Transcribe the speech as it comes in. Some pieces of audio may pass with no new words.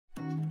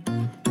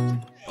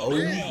Oh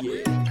yeah.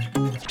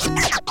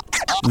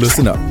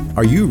 Listen up.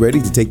 Are you ready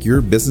to take your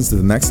business to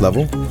the next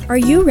level? Are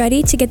you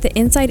ready to get the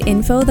inside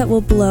info that will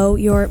blow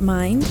your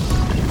mind?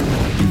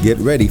 Get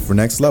ready for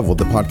Next Level,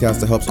 the podcast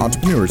that helps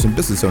entrepreneurs and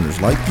business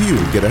owners like you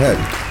get ahead.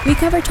 We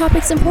cover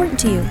topics important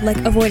to you, like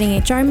avoiding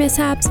HR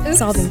mishaps,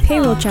 solving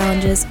payroll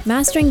challenges,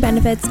 mastering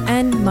benefits,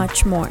 and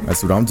much more.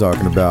 That's what I'm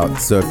talking about.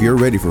 So if you're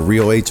ready for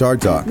real HR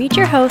talk, Meet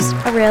your host,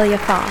 Aurelia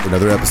Fa.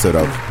 another episode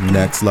of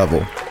Next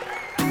Level.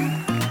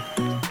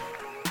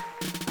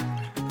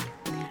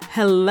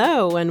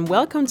 Hello, and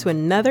welcome to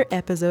another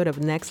episode of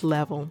Next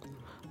Level.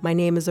 My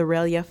name is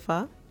Aurelia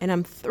Fa, and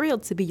I'm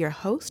thrilled to be your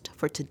host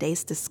for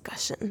today's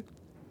discussion.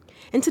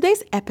 In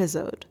today's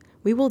episode,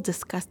 we will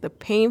discuss the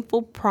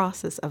painful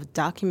process of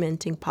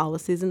documenting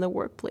policies in the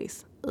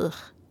workplace.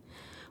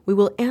 We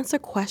will answer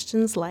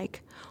questions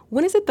like,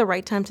 when is it the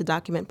right time to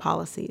document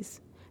policies?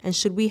 And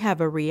should we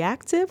have a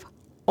reactive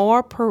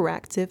or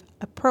proactive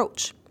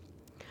approach?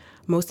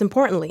 Most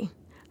importantly,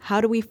 how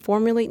do we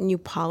formulate new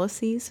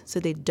policies so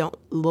they don't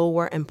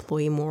lower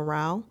employee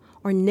morale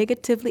or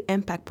negatively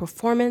impact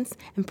performance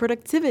and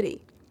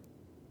productivity?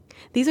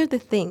 These are the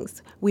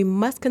things we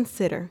must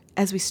consider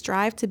as we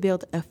strive to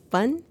build a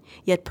fun,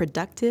 yet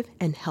productive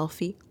and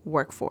healthy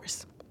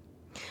workforce.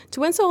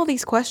 To answer all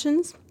these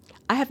questions,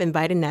 I have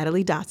invited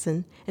Natalie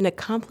Dotson, an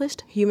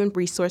accomplished human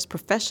resource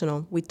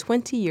professional with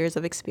 20 years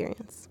of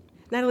experience.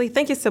 Natalie,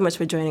 thank you so much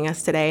for joining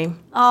us today.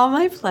 Oh,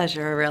 my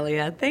pleasure,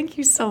 Aurelia. Thank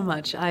you so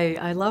much.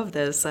 I love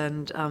this,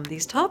 and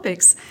these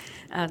topics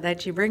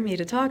that you bring me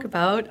to talk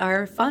about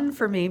are fun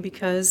for me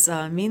because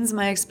means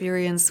my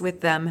experience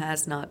with them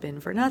has not been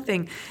for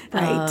nothing.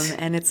 Right.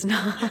 And it's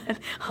not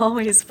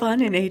always fun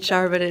in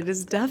HR, but it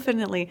is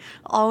definitely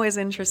always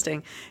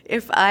interesting.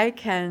 If I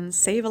can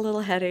save a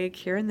little headache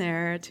here and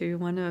there to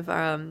one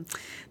of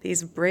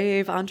these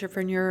brave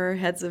entrepreneur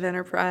heads of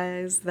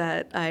enterprise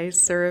that I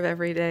serve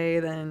every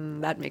day,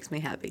 then that makes me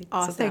happy.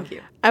 Awesome. So thank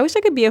you. I wish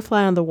I could be a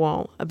fly on the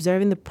wall,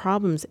 observing the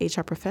problems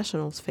HR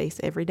professionals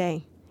face every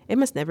day. It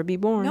must never be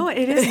boring. No,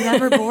 it is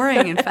never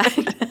boring, in fact.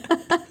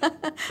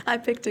 I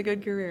picked a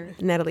good career.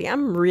 Natalie,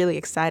 I'm really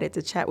excited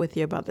to chat with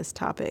you about this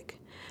topic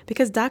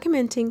because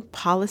documenting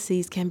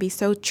policies can be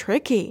so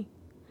tricky.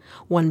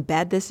 One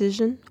bad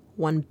decision,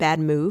 one bad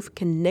move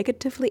can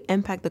negatively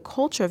impact the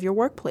culture of your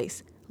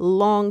workplace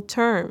long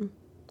term.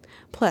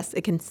 Plus,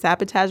 it can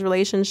sabotage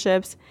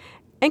relationships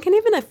and can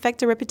even affect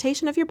the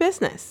reputation of your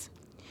business.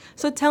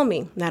 So tell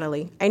me,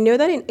 Natalie, I know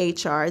that in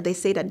HR, they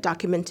say that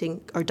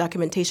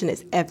documentation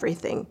is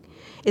everything.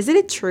 Is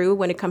it true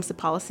when it comes to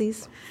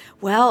policies?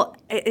 Well,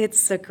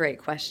 it's a great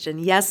question.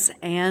 Yes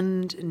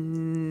and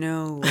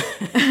no.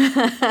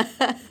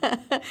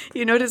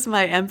 You notice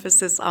my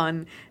emphasis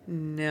on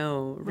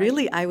no. Right.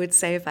 Really, I would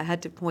say if I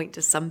had to point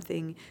to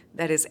something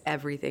that is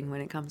everything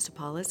when it comes to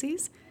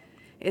policies,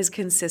 is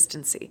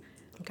consistency.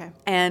 Okay.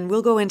 And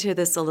we'll go into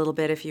this a little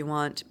bit if you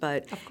want,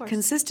 but Of course.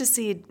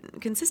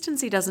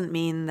 consistency doesn't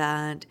mean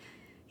that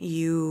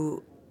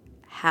you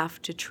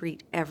have to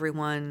treat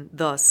everyone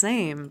the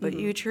same, but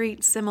you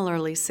treat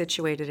similarly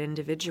situated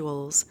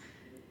individuals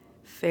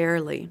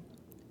fairly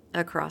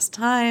across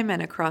time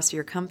and across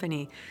your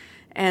company.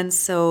 And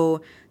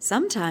so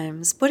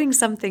sometimes putting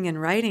something in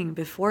writing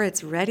before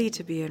it's ready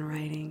to be in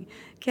writing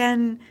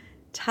can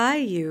tie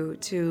you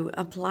to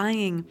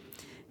applying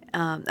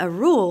a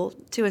rule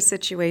to a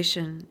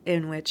situation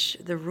in which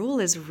the rule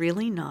is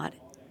really not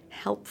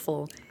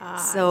helpful.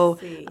 So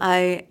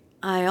I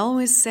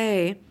always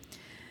say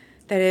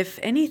that if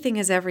anything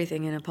is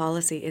everything in a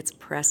policy, it's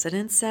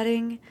precedent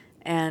setting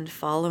and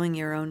following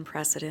your own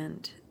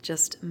precedent.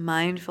 Just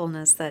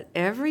mindfulness that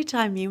every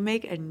time you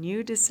make a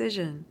new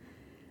decision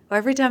or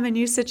every time a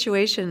new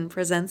situation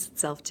presents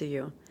itself to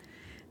you,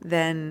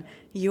 then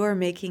you are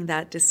making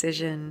that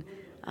decision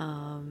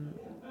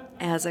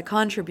as a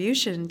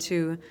contribution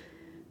to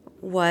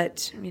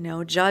what,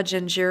 judge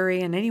and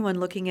jury and anyone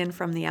looking in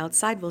from the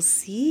outside will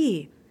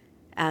see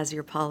as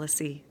your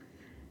policy,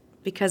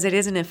 because it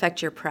is in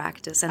effect your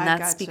practice, and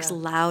that speaks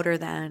louder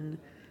than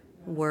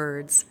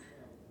words.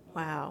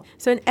 Wow.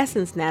 So in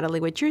essence, Natalie,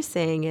 what you're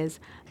saying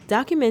is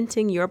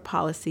documenting your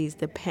policies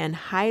depend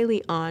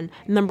highly on,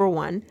 number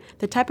one,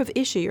 the type of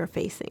issue you're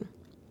facing.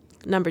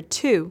 Number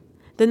two,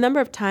 the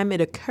number of time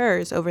it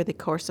occurs over the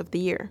course of the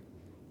year.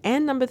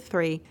 And number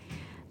three,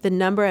 the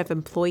number of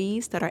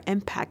employees that are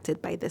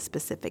impacted by this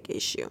specific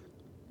issue.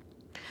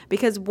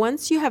 Because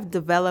once you have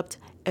developed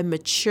a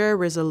mature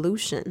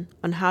resolution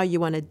on how you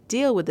want to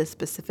deal with this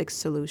specific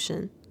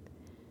solution,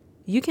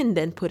 you can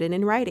then put it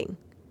in writing,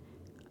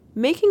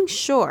 making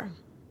sure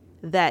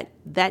that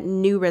that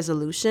new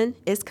resolution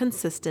is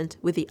consistent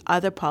with the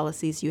other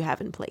policies you have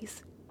in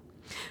place.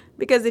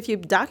 Because if you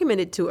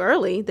document it too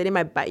early, then it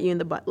might bite you in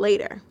the butt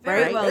later.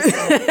 Very right? well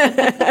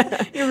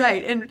said. You're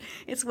right. And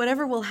it's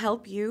whatever will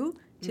help you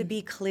to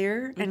be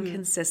clear and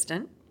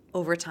consistent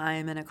over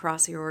time and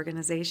across your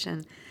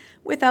organization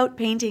without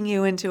painting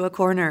you into a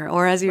corner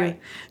or, as you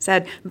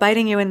said,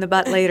 biting you in the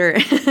butt later.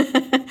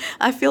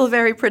 I feel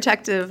very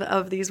protective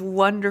of these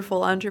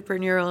wonderful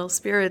entrepreneurial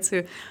spirits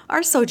who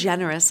are so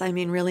generous. I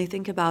mean, really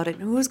think about it.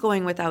 Who's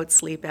going without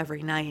sleep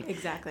every night?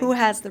 Exactly. Who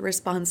has the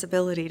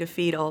responsibility to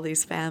feed all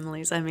these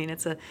families? I mean,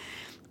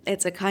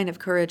 it's a kind of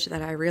courage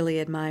that I really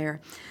admire.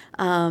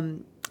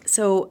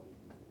 So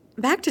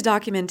back to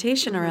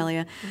documentation,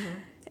 Aurelia.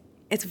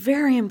 It's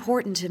very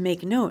important to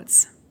make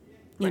notes,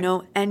 you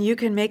know, and you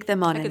can make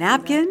them on a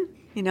napkin.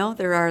 You know,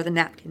 there are the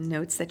napkin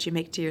notes that you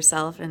make to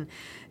yourself and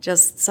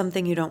just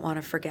something you don't want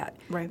to forget,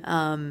 Right.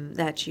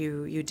 That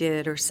you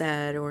did or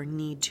said or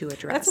need to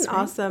address. That's an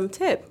right? awesome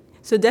tip.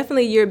 So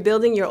definitely you're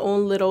building your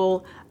own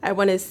little, I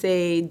want to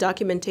say,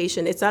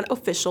 documentation. It's not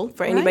official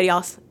for anybody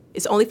else.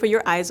 It's only for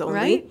your eyes only,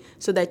 Right.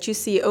 so that you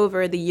see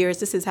over the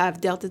years, this is how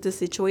I've dealt with this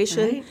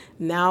situation. Right.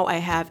 Now I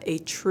have a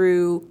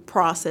true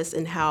process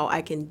in how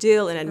I can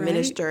deal and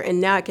administer,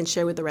 and now I can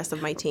share with the rest of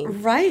my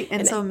team. Right.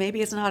 And so maybe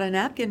it's not a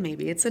napkin,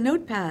 maybe it's a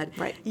notepad.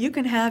 Right. You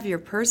can have your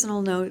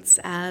personal notes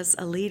as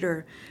a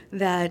leader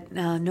that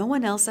no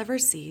one else ever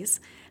sees.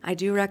 I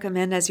do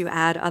recommend as you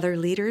add other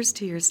leaders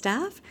to your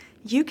staff,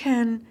 you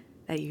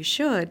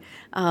should,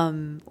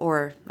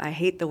 or I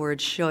hate the word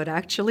should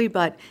actually,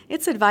 but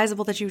it's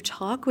advisable that you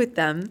talk with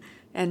them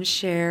and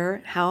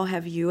share how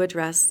have you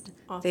addressed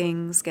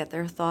things, get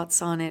their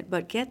thoughts on it,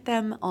 but get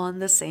them on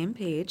the same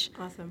page.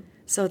 Awesome.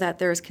 So that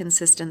there's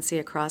consistency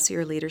across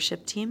your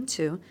leadership team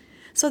too.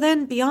 So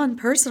then beyond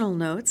personal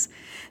notes,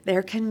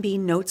 there can be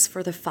notes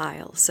for the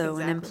file. So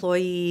an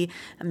employee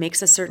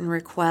makes a certain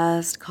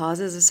request,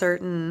 causes a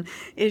certain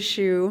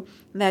issue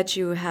that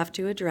you have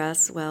to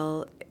address.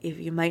 Well, if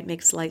you might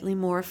make slightly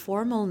more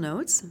formal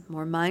notes,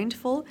 more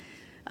mindful,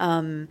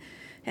 and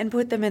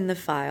put them in the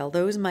file.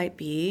 Those might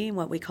be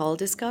what we call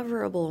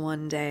discoverable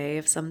one day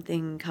if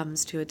something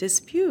comes to a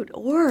dispute,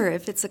 or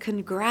if it's a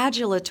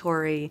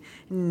congratulatory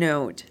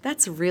note.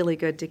 That's really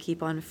good to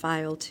keep on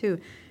file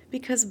too,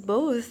 because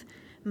both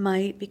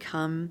might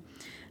become,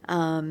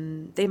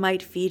 they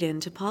might feed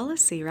into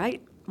policy,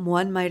 right?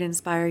 One might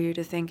inspire you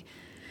to think,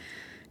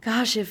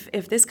 gosh,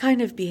 if this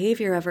kind of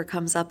behavior ever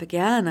comes up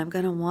again, I'm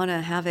going to want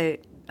to have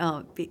it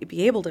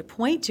be able to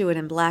point to it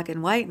in black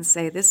and white and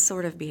say this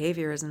sort of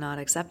behavior is not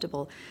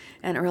acceptable.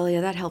 And Aurelia,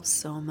 that helps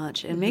so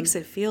much. It makes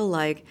it feel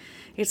like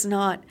it's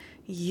not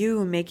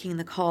you making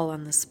the call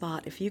on the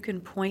spot. If you can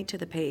point to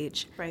the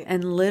page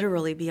and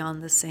literally be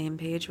on the same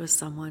page with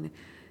someone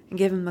and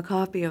give them a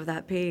copy of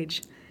that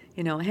page,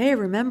 you know, hey,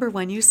 remember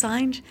when you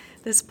signed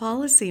this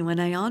policy when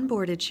I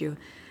onboarded you?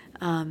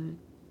 I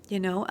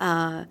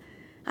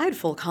had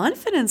full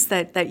confidence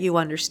that you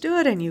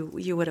understood and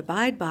you would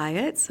abide by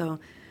it. So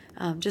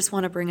just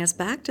want to bring us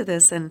back to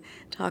this and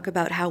talk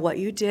about how what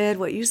you did,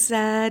 what you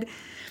said,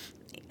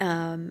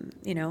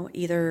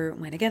 either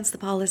went against the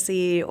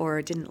policy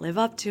or didn't live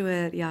up to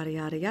it, yada,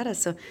 yada, yada.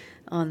 So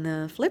on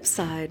the flip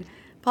side,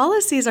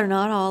 policies are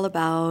not all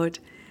about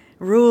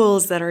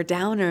rules that are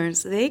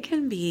downers. They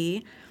can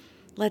be,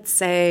 let's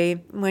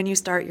say, when you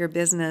start your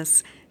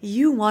business,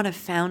 you want to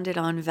found it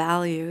on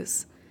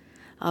values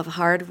of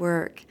hard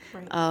work,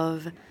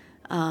 of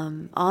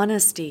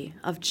honesty,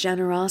 of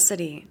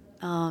generosity,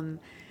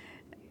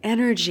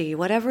 energy,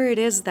 whatever it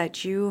is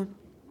that you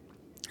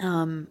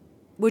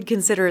would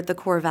consider the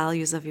core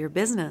values of your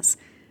business.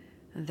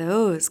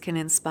 Those can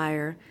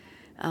inspire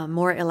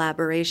more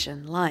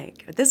elaboration,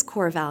 like this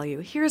core value.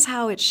 Here's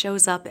how it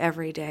shows up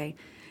every day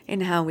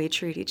in how we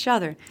treat each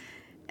other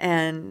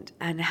and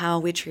how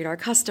we treat our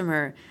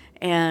customer,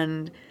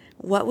 and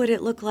what would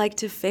it look like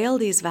to fail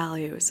these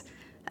values.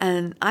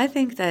 And I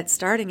think that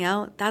starting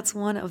out, that's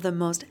one of the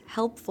most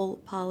helpful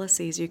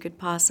policies you could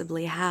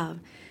possibly have.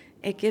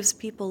 It gives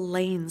people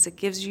lanes. It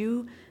gives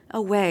you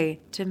a way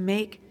to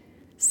make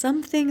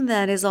something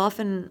that is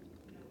often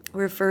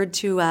referred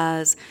to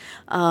as,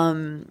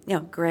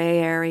 gray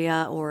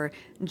area or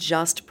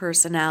just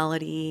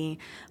personality,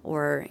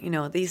 or,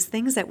 these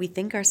things that we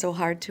think are so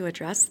hard to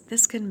address.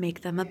 This can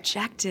make them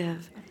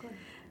objective.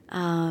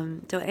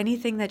 So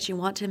anything that you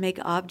want to make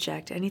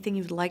object, anything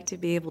you'd like to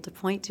be able to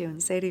point to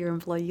and say to your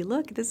employee,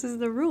 look, this is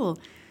the rule.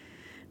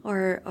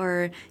 Or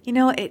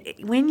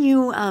when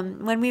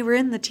we were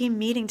in the team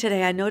meeting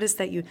today, I noticed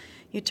that you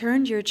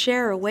turned your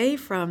chair away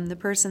from the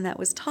person that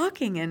was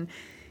talking, and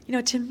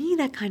to me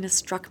that kind of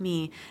struck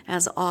me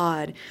as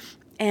odd.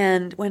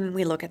 And when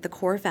we look at the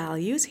core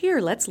values,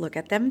 here, let's look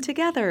at them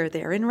together.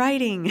 They're in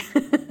writing.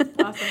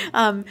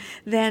 Awesome.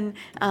 Then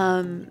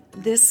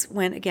this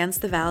went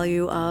against the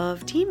value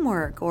of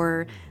teamwork,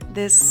 or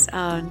this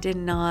did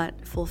not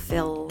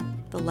fulfill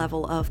the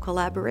level of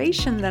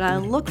collaboration that I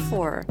look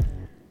for.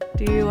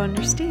 Do you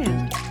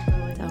understand?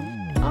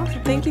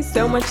 Awesome. Thank you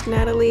so much,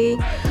 Natalie.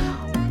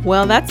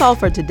 Well, that's all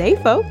for today,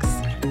 folks.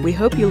 We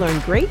hope you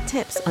learned great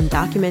tips on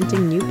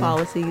documenting new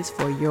policies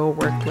for your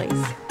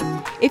workplace.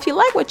 If you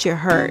like what you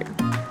heard,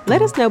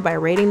 let us know by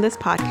rating this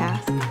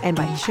podcast and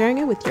by sharing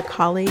it with your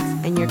colleagues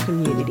and your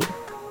community.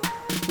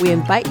 We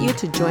invite you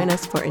to join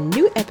us for a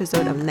new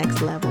episode of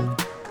Next Level.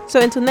 So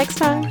until next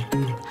time,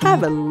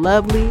 have a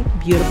lovely,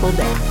 beautiful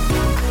day.